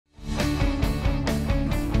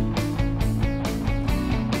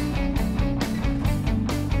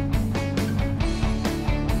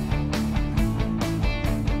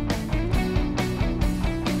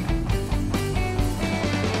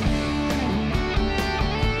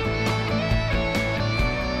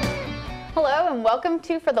welcome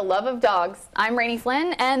to For the Love of Dogs. I'm Rainey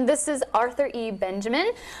Flynn, and this is Arthur E.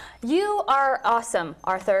 Benjamin. You are awesome,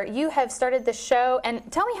 Arthur. You have started the show,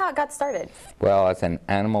 and tell me how it got started. Well, as an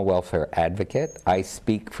animal welfare advocate, I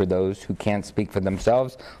speak for those who can't speak for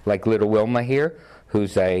themselves, like little Wilma here,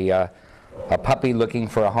 who's a puppy looking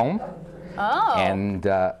for a home. Oh. And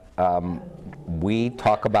we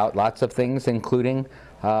talk about lots of things, including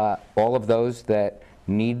all of those that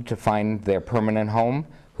need to find their permanent home,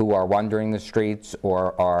 who are wandering the streets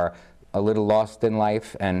or are a little lost in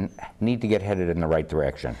life and need to get headed in the right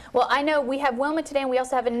direction. Well, I know we have Wilma today, and we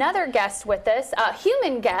also have another guest with us, a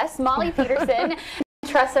human guest, Molly Peterson,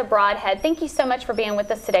 Tressa Broadhead. Thank you so much for being with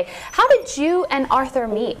us today. How did you and Arthur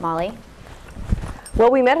meet, Molly? Well,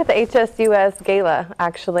 we met at the HSUS Gala,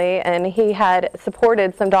 actually, and he had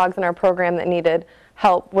supported some dogs in our program that needed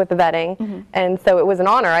help with the vetting, and so it was an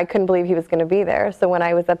honor. I couldn't believe he was going to be there. So when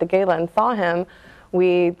I was at the gala and saw him,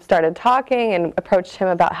 we started talking and approached him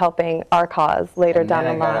about helping our cause later down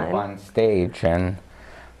the line. I got up on stage and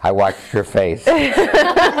I watched your face. Yes,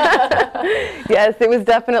 it was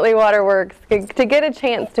definitely Waterworks. To get a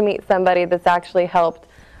chance to meet somebody that's actually helped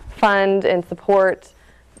fund and support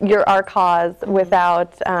our cause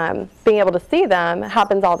without being able to see them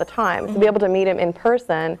happens all the time. So to be able to meet him in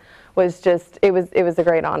person was just, it was a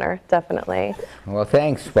great honor, definitely. Well,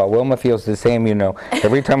 thanks. Well, Wilma feels the same, you know.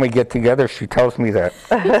 Every time we get together, she tells me that.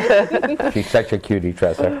 She's such a cutie,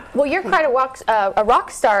 Tressa. Well, you're quite a rock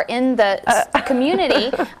star in the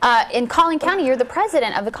community. In Collin County, you're the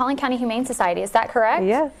president of the Collin County Humane Society. Is that correct?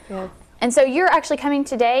 Yes, yes. And so you're actually coming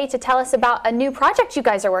today to tell us about a new project you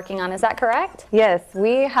guys are working on. Is that correct? Yes,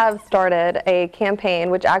 we have started a campaign,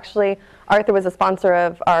 which actually Arthur was a sponsor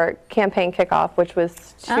of our campaign kickoff, which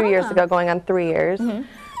was 2 years ago, going on 3 years,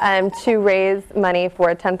 to raise money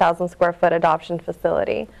for a 10,000 square foot adoption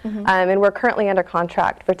facility. And we're currently under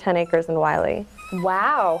contract for 10 acres in Wiley.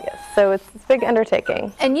 Wow. Yes, so it's a big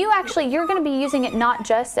undertaking. And you're going to be using it not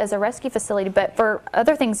just as a rescue facility, but for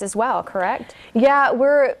other things as well, correct? Yeah,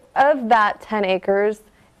 of that 10 acres,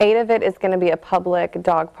 8 of it is going to be a public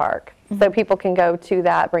dog park. So people can go to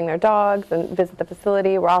that, bring their dogs and visit the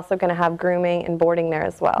facility. We're also going to have grooming and boarding there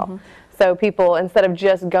as well. So people, instead of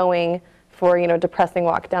just going for, depressing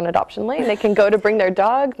walk down Adoption Lane, they can go to bring their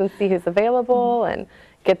dogs and see who's available and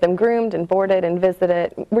get them groomed and boarded and visit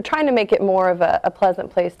it. We're trying to make it more of a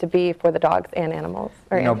pleasant place to be for the dogs and animals.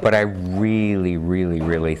 But I really, really,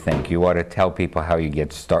 really think you ought to tell people how you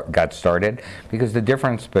got started, because the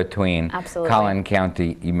difference between Collin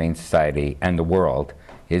County Humane Society and the world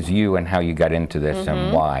is you and how you got into this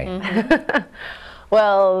and why.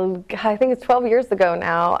 Well, I think it's 12 years ago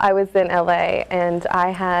now. I was in LA and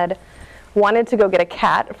I had wanted to go get a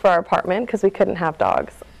cat for our apartment because we couldn't have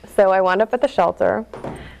dogs. So I wound up at the shelter,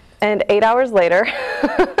 and 8 hours later,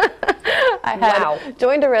 I had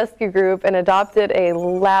joined a rescue group and adopted a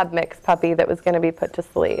lab mix puppy that was going to be put to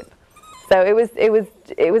sleep. So it was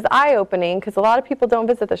eye-opening, because a lot of people don't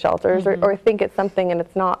visit the shelters or think it's something and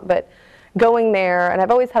it's not. But going there, and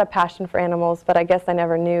I've always had a passion for animals, but I guess I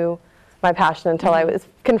never knew my passion until I was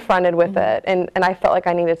confronted with it, and I felt like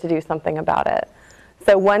I needed to do something about it.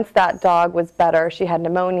 So once that dog was better, she had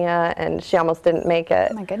pneumonia and she almost didn't make it.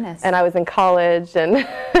 Oh my goodness. And I was in college and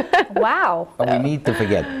wow. But we need to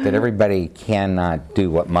forget that everybody cannot do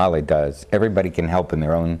what Molly does. Everybody can help in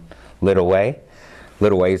their own little way.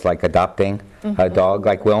 Little ways like adopting a dog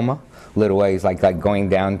like Wilma. Little ways like going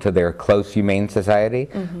down to their close humane society,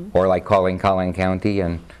 or like calling Collin County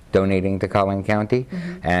and donating to Collin County.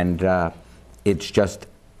 And it's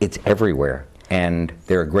everywhere. And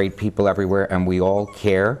there are great people everywhere, and we all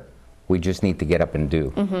care. We just need to get up and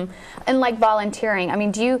do. And like volunteering, I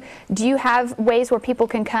mean, do you have ways where people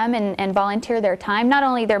can come and volunteer their time, not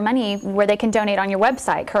only their money, where they can donate on your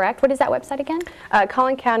website, correct? What is that website again?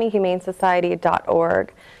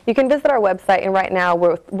 CollinCountyHumaneSociety.org. You can visit our website, and right now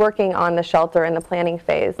we're working on the shelter in the planning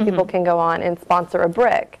phase. People can go on and sponsor a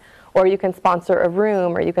brick, or you can sponsor a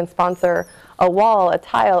room, or you can sponsor a wall, a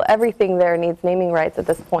tile. Everything there needs naming rights at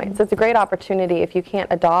this point. So it's a great opportunity, if you can't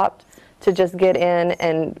adopt, to just get in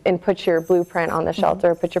and put your blueprint on the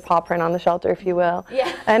shelter, put your paw print on the shelter, if you will,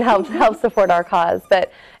 and help support our cause.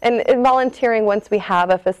 But in volunteering, once we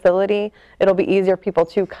have a facility, it'll be easier for people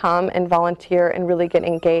to come and volunteer and really get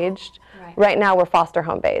engaged. Right now we're foster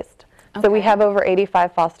home based. So we have over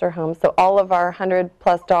 85 foster homes. So all of our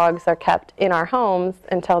 100+ dogs are kept in our homes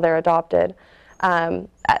until they're adopted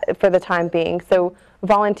for the time being. So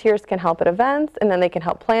volunteers can help at events, and then they can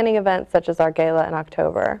help planning events such as our gala in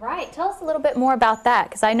October. Right. Tell us a little bit more about that,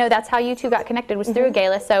 because I know that's how you two got connected, was through a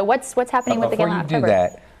gala. So what's happening with the gala in October? Before you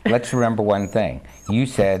do that, let's remember one thing. You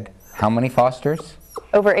said how many fosters?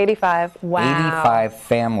 Over 85. Wow. 85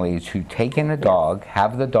 families who take in a dog,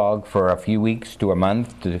 have the dog for a few weeks to a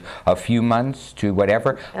month to a few months to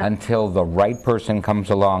whatever, until the right person comes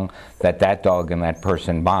along that dog and that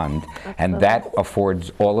person bond. And that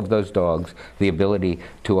affords all of those dogs the ability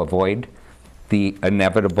to avoid the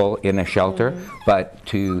inevitable in a shelter, but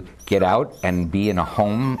to get out and be in a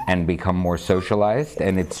home and become more socialized,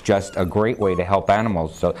 and it's just a great way to help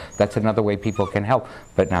animals. So that's another way people can help.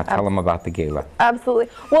 But now tell them about the gala. Absolutely.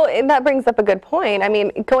 Well, and that brings up a good point. I mean,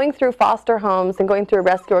 going through foster homes and going through a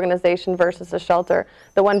rescue organization versus a shelter,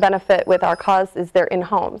 the one benefit with our cause is they're in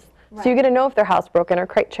homes. Right. So you get to know if they're housebroken or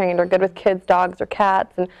crate trained or good with kids, dogs, or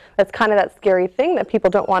cats, and that's kind of that scary thing that people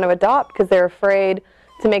don't want to adopt because they're afraid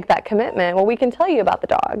to make that commitment. Well, we can tell you about the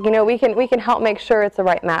dog. You know, we can help make sure it's the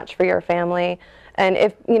right match for your family. And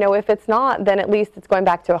if it's not, then at least it's going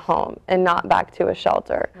back to a home and not back to a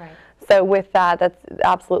shelter. Right. So with that, that's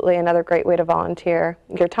absolutely another great way to volunteer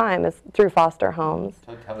your time is through foster homes.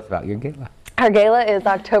 So tell us about your gala. Our gala is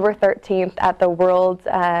October 13th at the World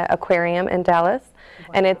Aquarium in Dallas.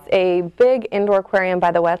 Wow. And it's a big indoor aquarium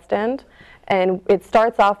by the West End. And it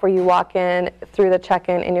starts off where you walk in through the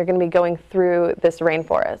check-in and you're going to be going through this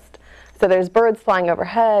rainforest. So there's birds flying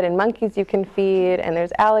overhead and monkeys you can feed, and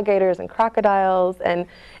there's alligators and crocodiles, and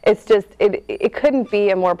it's just, it couldn't be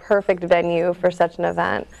a more perfect venue for such an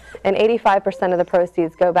event. And 85% of the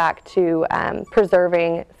proceeds go back to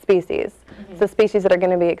preserving species. So species that are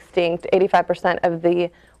going to be extinct, 85% of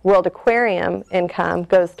the World Aquarium income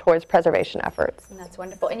goes towards preservation efforts. And that's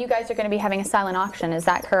wonderful. And you guys are going to be having a silent auction, is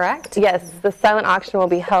that correct? Yes, the silent auction will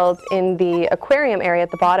be held in the aquarium area at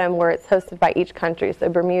the bottom where it's hosted by each country. So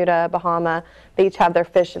Bermuda, Bahama, they each have their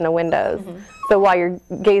fish in the windows. So while you're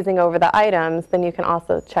gazing over the items, then you can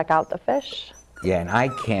also check out the fish. Yeah, and I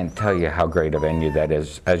can't tell you how great a venue that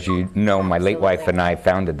is. As you know, my late wife and I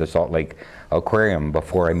founded the Salt Lake Aquarium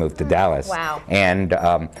before I moved to Dallas. Wow. And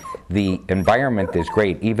the environment is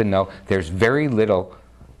great, even though there's very little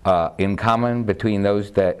in common between those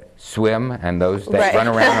that swim and those that run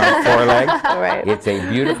around on four legs. Right. It's a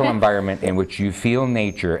beautiful environment in which you feel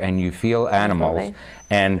nature and you feel animals. Absolutely.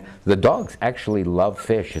 And the dogs actually love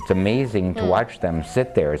fish. It's amazing to watch them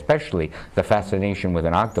sit there, especially the fascination with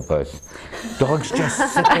an octopus. Dogs just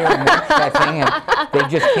sit there and watch that thing, and they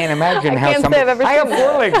just can't imagine how somebody... I have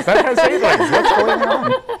four legs, that has 8 legs. What's going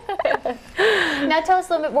on? Now tell us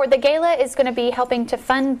a little bit more. The gala is going to be helping to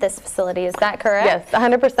fund this facility, is that correct? Yes,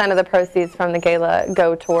 100% of the proceeds from the gala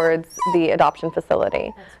go towards the adoption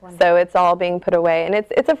facility. So it's all being put away, and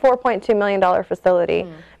it's a $4.2 million facility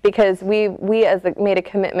because we made a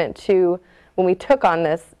commitment to, when we took on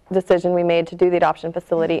this decision we made to do the adoption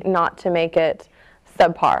facility, not to make it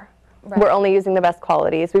subpar. Right. We're only using the best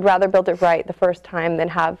qualities. We'd rather build it right the first time than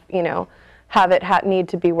have it need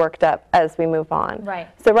to be worked up as we move on. Right.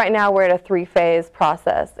 So right now we're at a 3-phase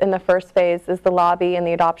process. In the first phase is the lobby and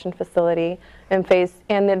the adoption facility, and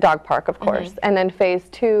the dog park, of course. And then phase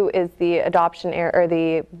 2 is the adoption area, or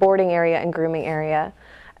the boarding area and grooming area.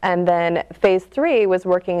 And then phase 3 was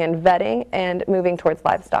working in vetting and moving towards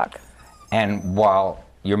livestock. And while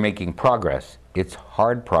you're making progress, it's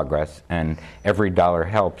hard progress, and every dollar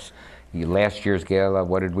helps. Last year's gala,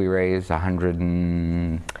 what did we raise? 100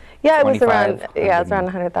 and... Yeah, it was around, it's around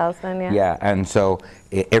 100,000, yeah. Yeah, and so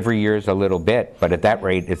every year is a little bit, but at that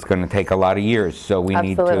rate, it's going to take a lot of years. So we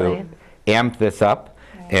need to amp this up.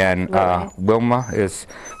 And Wilma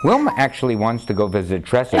actually wants to go visit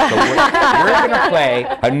Tressa. So we're going to play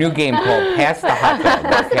a new game called Pass the Hot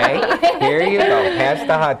Dog, okay? Here you go, pass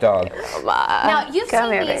the hot dog. Now, you've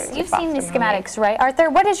seen these schematics, right? Arthur,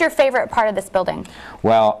 what is your favorite part of this building?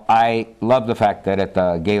 Well, I love the fact that at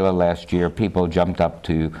the gala last year, people jumped up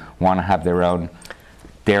to want to have their own,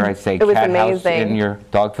 dare I say, cat house in your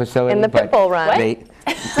dog facility. In the pit bull run.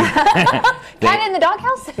 Cat in the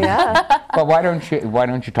doghouse? Yeah. But why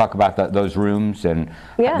don't you talk about those rooms and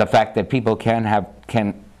the fact that people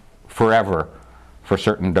can forever, for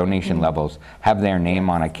certain donation levels, have their name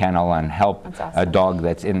on a kennel and help a dog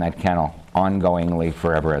that's in that kennel ongoingly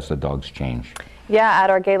forever as the dogs change. Yeah, at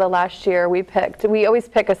our gala last year, we always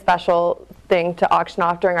pick a special thing to auction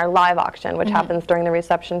off during our live auction, which happens during the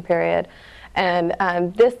reception period. And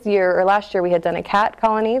last year we had done a cat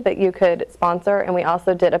colony that you could sponsor, and we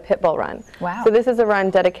also did a pit bull run. Wow. So this is a run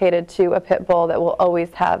dedicated to a pit bull that will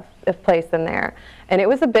always have a place in there. And it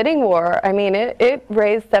was a bidding war. I mean, it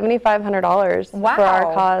raised $7,500 for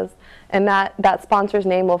our cause. And that sponsor's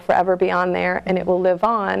name will forever be on there, and it will live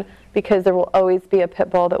on because there will always be a pit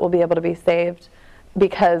bull that will be able to be saved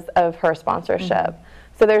because of her sponsorship.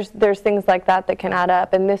 So there's things like that that can add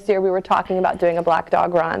up. And this year we were talking about doing a black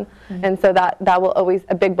dog run. And so that will always,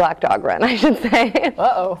 a big black dog run, I should say.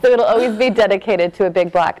 Uh-oh. So it'll always be dedicated to a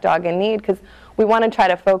big black dog in need, because we want to try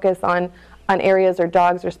to focus on areas or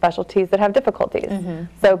dogs or specialties that have difficulties.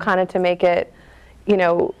 So kind of to make it, you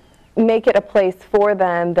know, make it a place for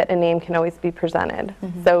them that a name can always be presented.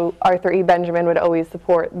 So Arthur E. Benjamin would always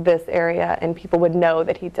support this area, and people would know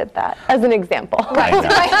that he did that, as an example.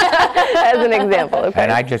 As an example. Okay. And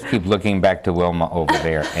I just keep looking back to Wilma over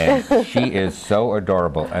there, and she is so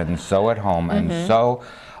adorable and so at home and so,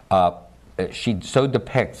 she so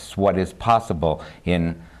depicts what is possible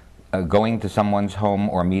in going to someone's home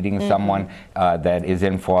or meeting someone that is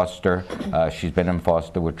in foster. She's been in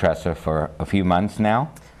foster with Tressa for a few months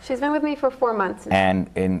now. She's been with me for 4 months now.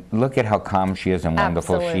 And look at how calm she is and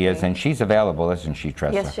wonderful she is. And she's available, isn't she,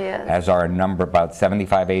 Tressa? Yes, she is. As are a number, about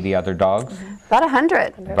 75, 80 other dogs. About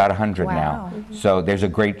 100. About 100 Wow. now. So there's a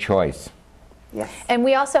great choice. Yes. And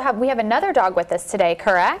we also have another dog with us today,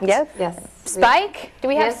 correct? Yes. Yes. Spike? Do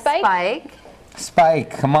we have Yes, Spike? Spike. Spike,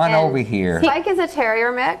 come on And over here. Spike is a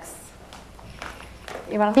terrier mix.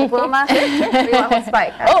 You want to take Wilma? Or you want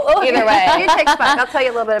Spike? Either way. You take Spike. I'll tell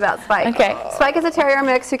you a little bit about Spike. Okay. Spike is a terrier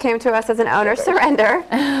mix who came to us as an owner surrender.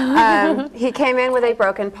 He came in with a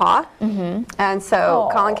broken paw, and so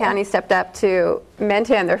Collin County stepped up to mend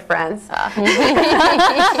him and their friends. And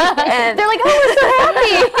They're like, oh, we're so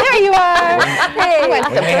happy. There you are.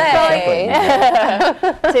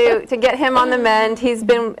 Hey, to get him on the mend. He's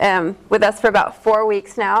been with us for about 4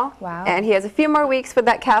 weeks now. Wow. And he has a few more weeks with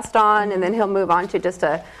that cast on, and then he'll move on to just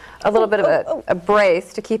a little bit of a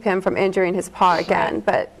brace to keep him from injuring his paw again.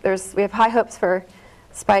 But we have high hopes for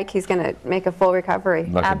Spike. He's going to make a full recovery.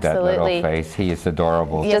 Look at that Absolutely. little face. He is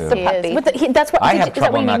adorable Yes, too. he is. That's what. I have is that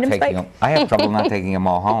trouble what you not named him, taking Spike? him. I have trouble not taking him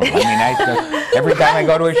all home. I mean, every time I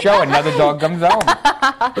go to a show, another dog comes home.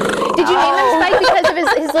 Did you name him Spike because of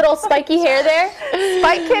his little spiky hair there?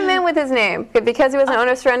 Spike came in with his name. Because he was an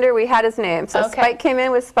owner surrender, we had his name. So Okay. Spike came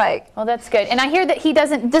in with Spike. Well, that's good. And I hear that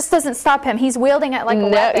this doesn't stop him. He's wielding it like a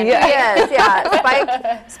weapon. Yes,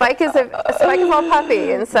 yeah. Spike is a little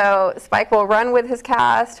puppy, and so Spike will run with his cast.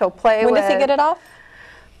 He'll play When with. does he get it off?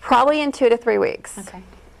 Probably in 2 to 3 weeks. Okay.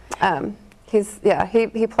 He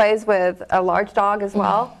plays with a large dog as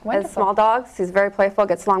well as Wonderful. small dogs. He's very playful,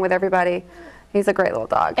 gets along with everybody. He's a great little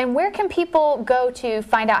dog. And where can people go to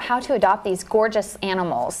find out how to adopt these gorgeous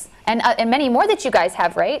animals? And many more that you guys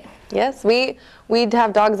have, right? Yes, we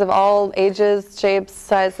have dogs of all ages, shapes,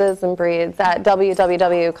 sizes, and breeds at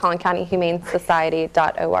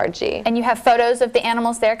www.collincountyhumanesociety.org. And you have photos of the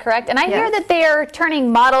animals there, correct? And I hear Yes. that they are turning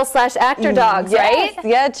model/actor dogs, right? Yes,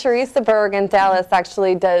 yeah, Teresa Berg in Dallas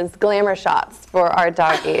actually does glamour shots for our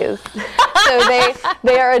doggies. So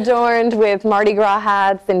they are adorned with Mardi Gras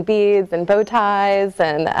hats and beads and bow ties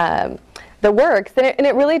and the works. And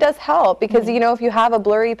it really does help because, you know, if you have a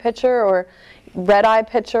blurry picture or red eye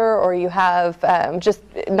picture or you have just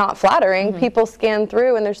not flattering, people scan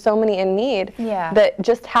through and there's so many in need that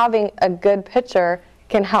just having a good picture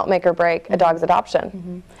can help make or break a dog's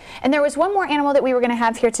adoption. And there was one more animal that we were going to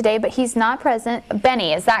have here today, but he's not present.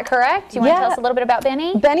 Benny, is that correct? Do you want to tell us a little bit about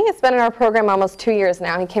Benny? Benny has been in our program almost 2 years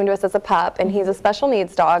now. He came to us as a pup, and he's a special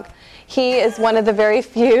needs dog. He is one of the very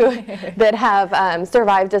few that have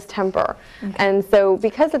survived distemper. And so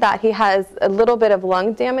because of that, he has a little bit of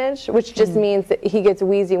lung damage, which just means that he gets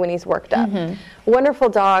wheezy when he's worked up. Wonderful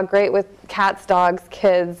dog, great with cats, dogs,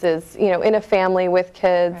 kids, is, you know, in a family with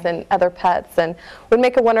kids and other pets, and would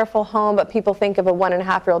make a wonderful home, but people think of a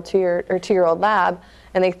 1.5-year-old, 2-year-old lab,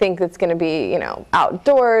 and they think it's going to be, you know,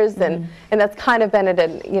 outdoors, and that's kind of been at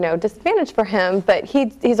a, you know, disadvantage for him, but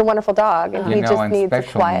he's a wonderful dog, and he just needs a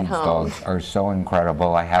quiet home. Dogs are so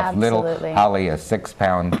incredible. I have Absolutely. little Holly, a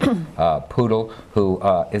 6-pound poodle who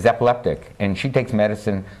is epileptic, and she takes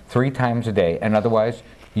medicine 3 times a day, and otherwise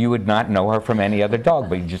you would not know her from any other dog,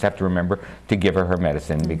 but you just have to remember to give her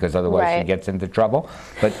medicine because otherwise she gets into trouble.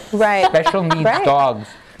 But special needs dogs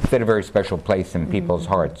fit a very special place in people's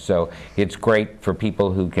hearts. So it's great for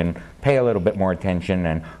people who can pay a little bit more attention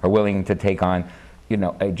and are willing to take on, you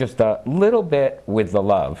know, just a little bit with the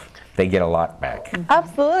love. They get a lot back.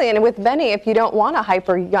 Absolutely, and with Benny, if you don't want a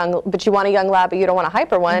hyper young, but you want a young lab, but you don't want a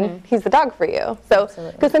hyper one, he's the dog for you. So,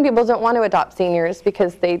 because some people don't want to adopt seniors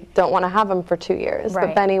because they don't want to have them for 2 years,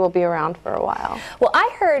 but Benny will be around for a while. Well,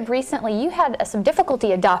 I heard recently you had some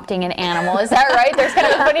difficulty adopting an animal. Is that right? There's kind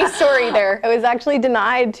of a funny story there. I was actually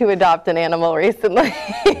denied to adopt an animal recently.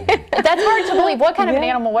 That's hard to believe. What kind of an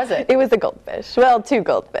animal was it? It was a goldfish. Well, 2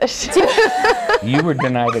 goldfish. You were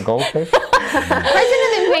denied a goldfish?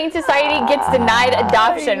 President and Humane Society gets denied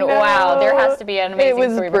adoption. Wow, there has to be an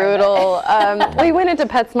amazing story. It was brutal. We went into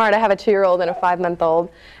PetSmart. I have a 2-year-old and a 5-month-old,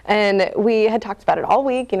 and we had talked about it all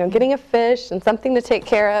week, you know, getting a fish and something to take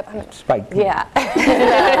care of. Spike. Yeah.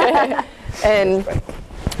 And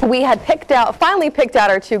we had finally picked out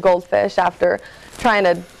our 2 goldfish after trying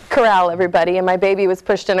to corral everybody, and my baby was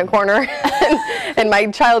pushed in a corner and my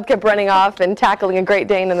child kept running off and tackling a Great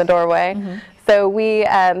Dane in the doorway. So we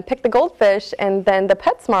picked the goldfish, and then the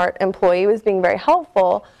PetSmart employee was being very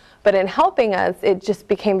helpful, but in helping us, it just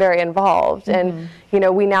became very involved. And you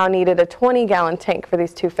know, we now needed a 20-gallon tank for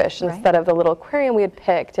these 2 fish instead of the little aquarium we had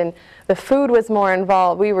picked, and the food was more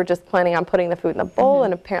involved. We were just planning on putting the food in the bowl,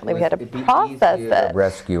 and apparently we had to process it.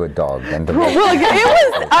 Rescue a dog than to Well,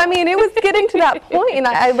 it was, I mean, it was getting to that point, and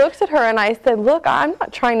I looked at her and I said, look, I'm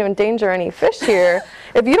not trying to endanger any fish here.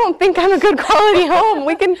 If you don't think I'm a good quality home,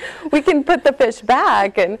 we can put the fish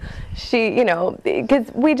back. And she, you know, because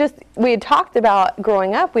we had talked about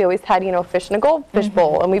growing up, we always had, you know, fish in a goldfish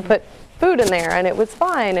bowl, and we put food in there, and it was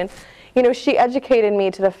fine. And, you know, she educated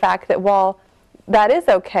me to the fact that while that is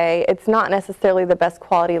okay, it's not necessarily the best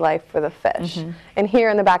quality life for the fish. And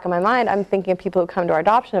here in the back of my mind, I'm thinking of people who come to our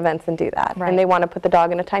adoption events and do that. And they want to put the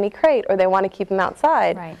dog in a tiny crate, or they want to keep him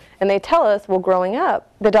outside. And they tell us, well, growing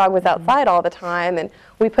up, the dog was outside all the time, and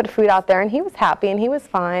we put food out there, and he was happy, and he was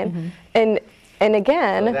fine. And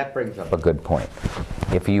again... So that brings up a good point.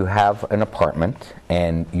 If you have an apartment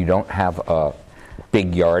and you don't have a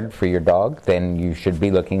big yard for your dog, then you should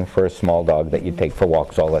be looking for a small dog that you take for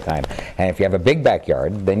walks all the time. And if you have a big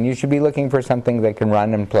backyard, then you should be looking for something that can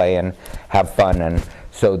run and play and have fun. And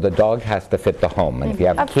so the dog has to fit the home. And if you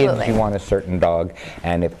have kids, you want a certain dog,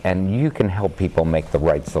 and you can help people make the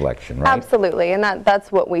right selection, right? Absolutely, and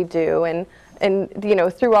that's what we do. And you know,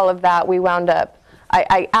 through all of that, we wound up,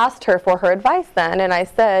 I asked her for her advice then, and I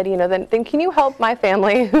said, you know, then can you help my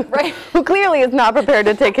family, who clearly is not prepared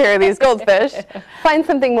to take care of these goldfish, find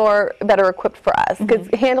something better equipped for us? Because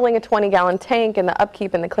handling a 20-gallon tank and the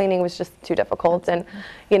upkeep and the cleaning was just too difficult. And,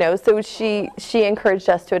 you know, so she encouraged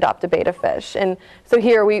us to adopt a beta fish. And so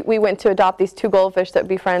here we went to adopt these 2 goldfish that would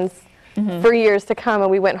be friends for years to come, and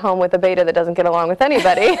we went home with a beta that doesn't get along with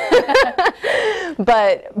anybody.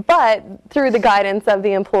 But through the guidance of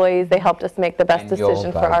the employees, they helped us make the best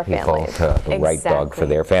decision for our families. To the right dog for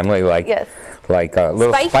their family, like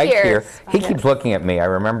little Spike here. He keeps looking at me. I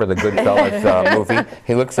remember the Goodfellas movie.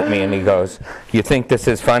 He looks at me and he goes, "You think this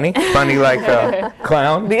is funny? Funny like a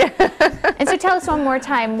clown?" And so tell us one more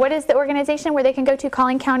time, what is the organization where they can go to?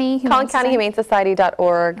 Collin County Humane Society?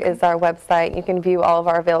 CollinCountyHumaneSociety.org is our website. You can view all of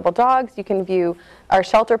our available dogs. You can view our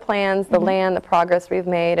shelter plans, the land, the progress we've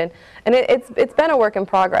made, and it's been a work in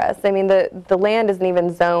progress. I mean, the land isn't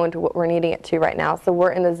even zoned to what we're needing it to right now, so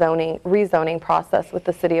we're in the rezoning process with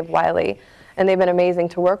the city of Wiley, and they've been amazing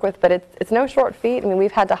to work with, but it's no short feat. I mean,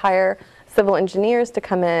 we've had to hire civil engineers to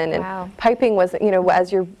come in, and piping was, you know,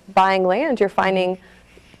 as you're buying land, you're finding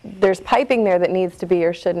there's piping there that needs to be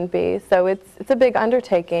or shouldn't be. So it's a big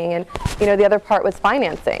undertaking. And, you know, the other part was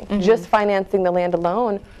financing. Just financing the land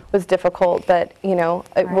alone was difficult, but, you know,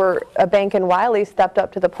 a bank in Wiley stepped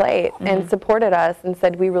up to the plate and supported us and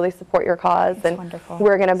said, we really support your cause, and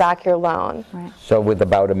we're going to back your loan. So with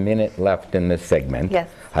about a minute left in this segment,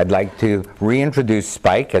 I'd like to reintroduce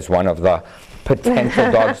Spike as one of the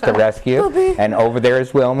potential dogs to rescue. And over there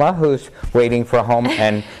is Wilma, who's waiting for a home,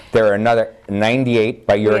 and there are another 98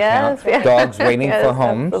 by your account dogs waiting for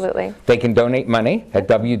homes. Absolutely. They can donate money at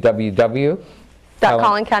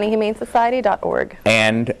www.CollinCountyHumaneSociety.org.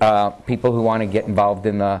 And people who want to get involved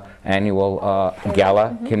in the annual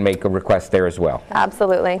gala can make a request there as well.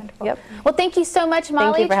 Absolutely. Yep. Well, thank you so much,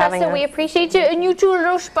 Molly, Tressa. We appreciate you. And you too,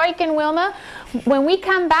 little Spike and Wilma. When we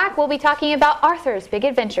come back, we'll be talking about Arthur's Big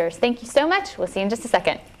Adventures. Thank you so much. We'll see you in just a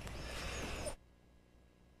second.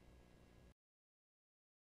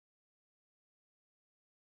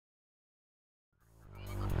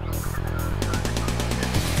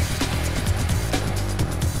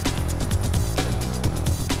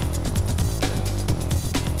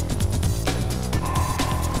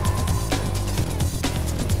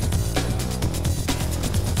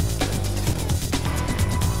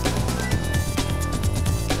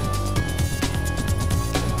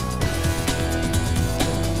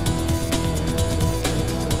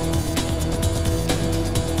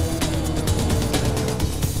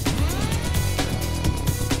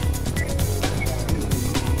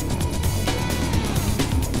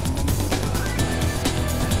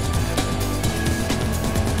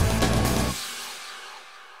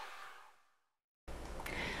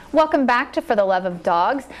 Welcome back to For the Love of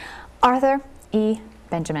Dogs. Arthur E.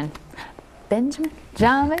 Benjamin. Benjamin?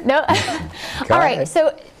 John? No. All right,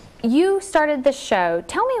 so you started the show.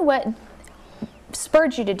 Tell me what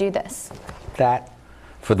spurred you to do this. That,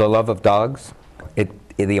 for the love of dogs,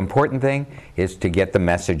 the important thing is to get the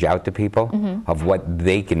message out to people of what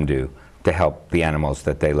they can do to help the animals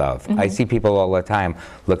that they love. I see people all the time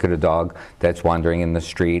look at a dog that's wandering in the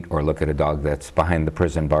street or look at a dog that's behind the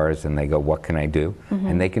prison bars and they go, what can I do?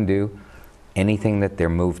 And they can do anything that they're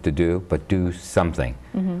moved to do, but do something.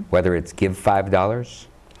 Whether it's give $5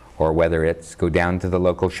 or whether it's go down to the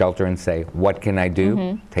local shelter and say, what can I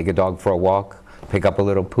do? Take a dog for a walk, pick up a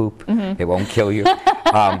little poop, it won't kill you.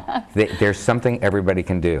 There's something everybody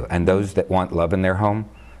can do. And those that want love in their home,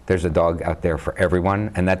 there's a dog out there for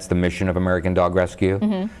everyone, and that's the mission of American Dog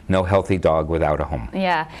Rescue. No healthy dog without a home.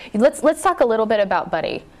 Yeah. Let's talk a little bit about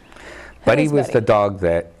Buddy. Buddy was the dog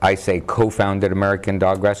that I say co-founded American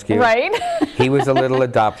Dog Rescue. Right. He was a little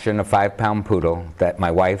adoption, a 5-pound poodle that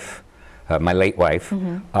my wife, my late wife,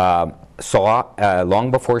 saw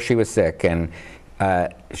long before she was sick, and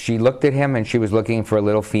she looked at him and she was looking for a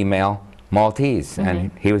little female Maltese,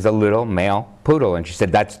 and he was a little male poodle, and she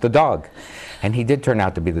said, that's the dog. And he did turn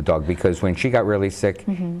out to be the dog, because when she got really sick,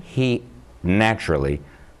 he naturally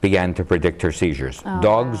began to predict her seizures.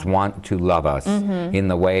 Dogs want to love us in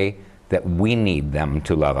the way that we need them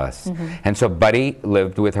to love us. And so Buddy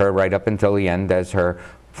lived with her right up until the end as her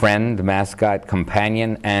friend, mascot,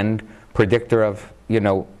 companion, and predictor of, you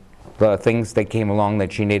know, the things that came along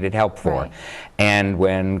that she needed help for. Right. And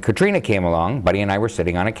when Katrina came along, Buddy and I were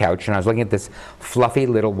sitting on a couch, and I was looking at this fluffy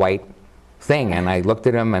little white thing, and I looked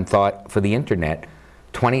at him and thought, for the internet,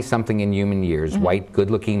 20-something in human years, white,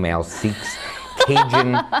 good-looking male seeks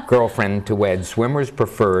Cajun girlfriend to wed, swimmer's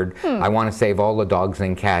preferred. I want to save all the dogs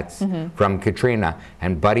and cats from Katrina.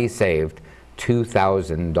 And Buddy saved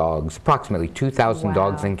 2,000 dogs, approximately 2,000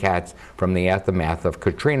 dogs and cats from the aftermath of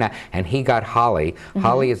Katrina, and he got Holly.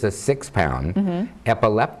 Holly is a 6-pound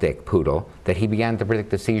epileptic poodle that he began to predict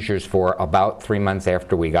the seizures for about 3 months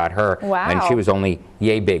after we got her. And she was only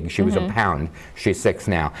yay big. She was a pound. She's 6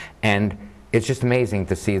 now. And it's just amazing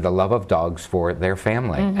to see the love of dogs for their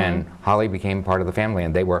family. And Holly became part of the family,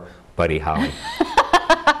 and they were Buddy Holly.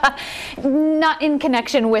 Not in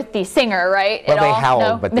connection with the singer, right? Well, they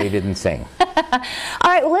howled, but they didn't sing. All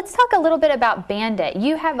right, well, let's talk a little bit about Bandit.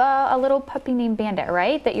 You have a little puppy named Bandit,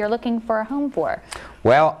 right, that you're looking for a home for?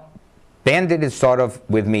 Well, Bandit is sort of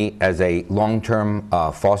with me as a long-term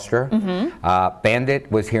foster.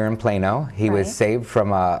 Bandit was here in Plano. He was saved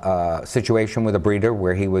from a situation with a breeder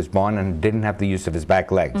where he was born and didn't have the use of his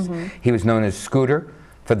back legs. He was known as Scooter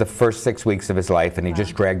for the first 6 weeks of his life, and he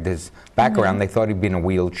just dragged his back around. They thought he'd be in a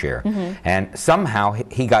wheelchair. And somehow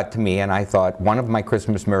he got to me, and I thought one of my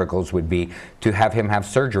Christmas miracles would be to have him have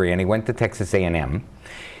surgery, and he went to Texas A&M.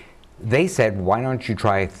 They said, why don't you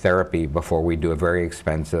try therapy before we do a very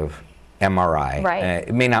expensive MRI?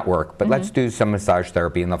 It may not work, but let's do some massage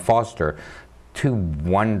therapy. And the foster, 2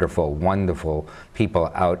 wonderful, wonderful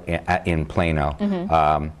people out in Plano,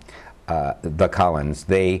 the Collins,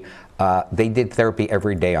 they did therapy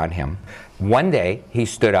every day on him. One day he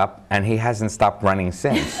stood up and he hasn't stopped running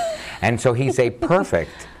since. And so he's a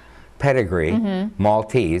perfect pedigree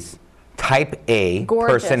Maltese, type A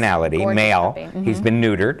personality, male. He's been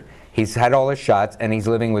neutered. He's had all his shots, and he's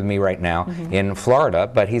living with me right now in Florida,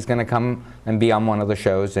 but he's going to come and be on one of the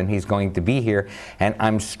shows, and he's going to be here, and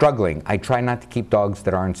I'm struggling. I try not to keep dogs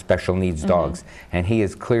that aren't special needs dogs, and he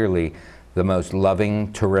is clearly the most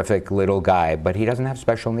loving, terrific little guy, but he doesn't have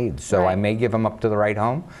special needs, so I may give him up to the right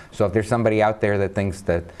home. So if there's somebody out there that thinks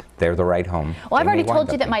that they're the right home. Well, I've already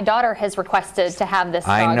told you that my daughter has requested to have this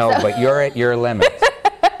dog. I know, but you're at your limit.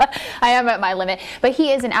 I am at my limit, but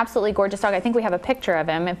he is an absolutely gorgeous dog. I think we have a picture of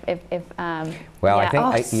him. Well, I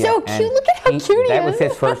think so cute. Look at how cute he is. That was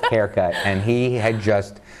his first haircut, and he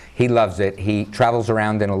loves it. He travels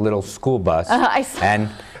around in a little school bus,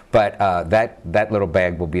 but that little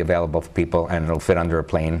bag will be available for people, and it'll fit under a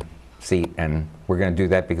plane seat, and we're going to do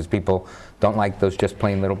that because people don't like those just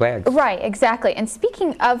plain little bags. Right, exactly. And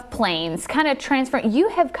speaking of planes, kind of transferring, you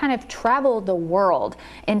have kind of traveled the world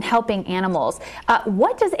in helping animals.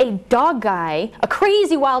 What does a dog guy, a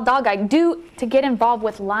crazy wild dog guy, do to get involved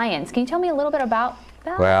with lions? Can you tell me a little bit about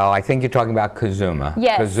that? Well, I think you're talking about Kazuma.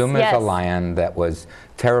 Yes. Kazuma is a lion that was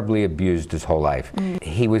terribly abused his whole life.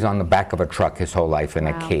 He was on the back of a truck his whole life in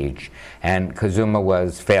a cage, and Kazuma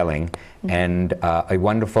was failing. And a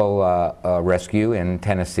wonderful rescue in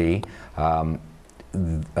Tennessee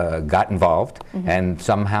got involved, and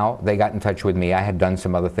somehow they got in touch with me. I had done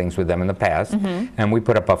some other things with them in the past, and we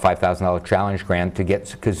put up a $5,000 challenge grant to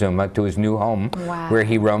get Kazuma to his new home, where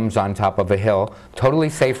he roams on top of a hill, totally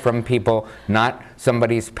safe from people, not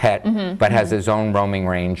somebody's pet, but has his own roaming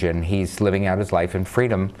range, and he's living out his life in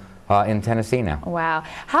freedom in Tennessee now. Wow.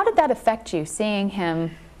 How did that affect you, seeing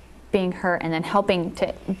him being hurt and then helping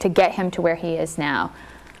to get him to where he is now?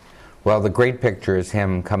 Well, the great picture is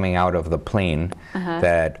him coming out of the plane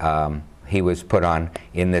that he was put on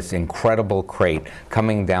in this incredible crate,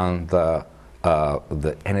 coming down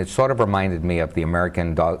and it sort of reminded me of the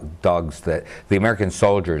American the American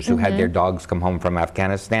soldiers who had their dogs come home from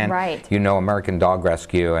Afghanistan. Right. You know, American Dog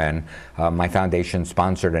Rescue, and my foundation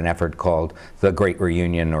sponsored an effort called the Great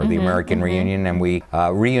Reunion, or the American Reunion, and we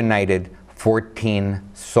reunited 14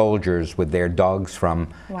 soldiers with their dogs from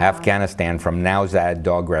Afghanistan, from Nowzad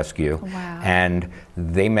Dog Rescue, and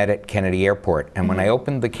they met at Kennedy Airport. And when I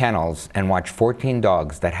opened the kennels and watched 14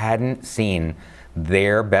 dogs that hadn't seen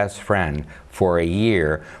their best friend for a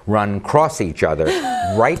year run cross each other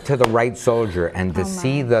right to the right soldier, and to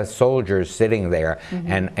see the soldiers sitting there,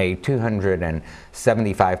 and a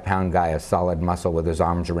 275-pound guy, a solid muscle with his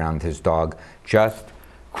arms around his dog, just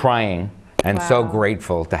crying, and so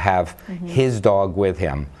grateful to have his dog with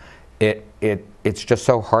him. It's just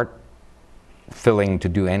so heart-filling to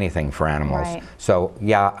do anything for animals. Right. So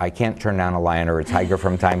yeah, I can't turn down a lion or a tiger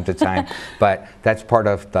from time to time, but that's part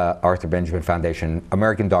of the Arthur Benjamin Foundation.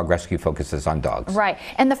 American Dog Rescue focuses on dogs. Right.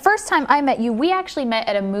 And the first time I met you, we actually met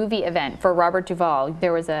at a movie event for Robert Duvall.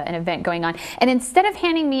 There was an event going on. And instead of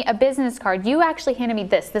handing me a business card, you actually handed me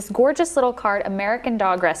this gorgeous little card, American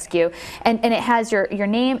Dog Rescue. And it has your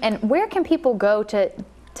name. And where can people go to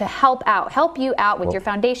help you out with your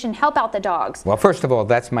foundation, help out the dogs? Well, first of all,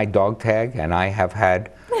 that's my dog tag, and I have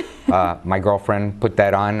had my girlfriend put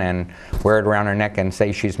that on and wear it around her neck and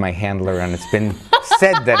say she's my handler, and it's been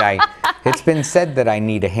said that I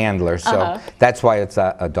need a handler, so that's why it's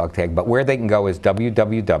a dog tag. But where they can go is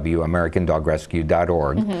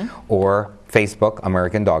www.americandogrescue.org or Facebook,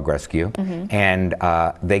 American Dog Rescue, and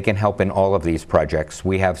they can help in all of these projects.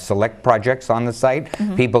 We have select projects on the site.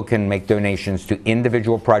 People can make donations to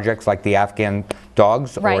individual projects like the Afghan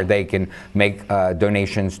dogs, or they can make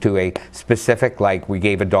donations to a specific, like we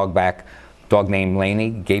gave a dog named Laney,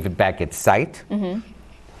 gave it back its sight.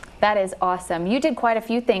 That is awesome. You did quite a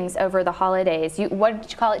few things over the holidays. What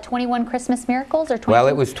did you call it, 21 Christmas miracles? Or 22? Well,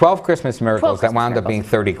 it was 12 Christmas miracles that wound up being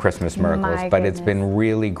 30 Christmas miracles, but it's been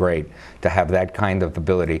really great to have that kind of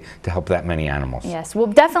ability to help that many animals. Yes, well,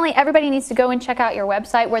 definitely everybody needs to go and check out your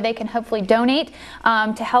website where they can hopefully donate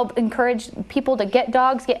to help encourage people to get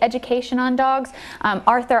dogs, get education on dogs.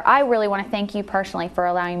 Arthur, I really want to thank you personally for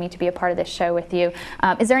allowing me to be a part of this show with you.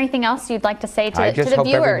 Is there anything else you'd like to say to the viewers? I just hope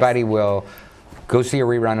everybody will go see a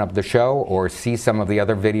rerun of the show, or see some of the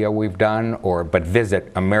other video we've done, but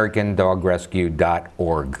visit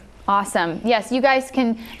AmericanDogRescue.org. Awesome. Yes, you guys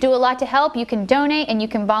can do a lot to help. You can donate and you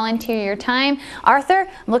can volunteer your time. Arthur, I'm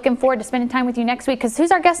looking forward to spending time with you next week, because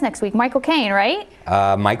who's our guest next week? Michael Caine, right?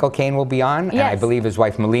 Michael Caine will be on, and I believe his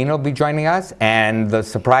wife Melina will be joining us, and the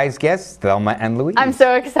surprise guests, Thelma and Louise. I'm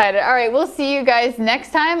so excited. All right, we'll see you guys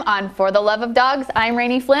next time on For the Love of Dogs. I'm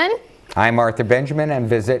Rainey Flynn. I'm Arthur Benjamin, and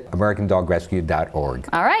visit AmericanDogRescue.org.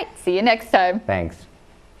 All right, see you next time. Thanks.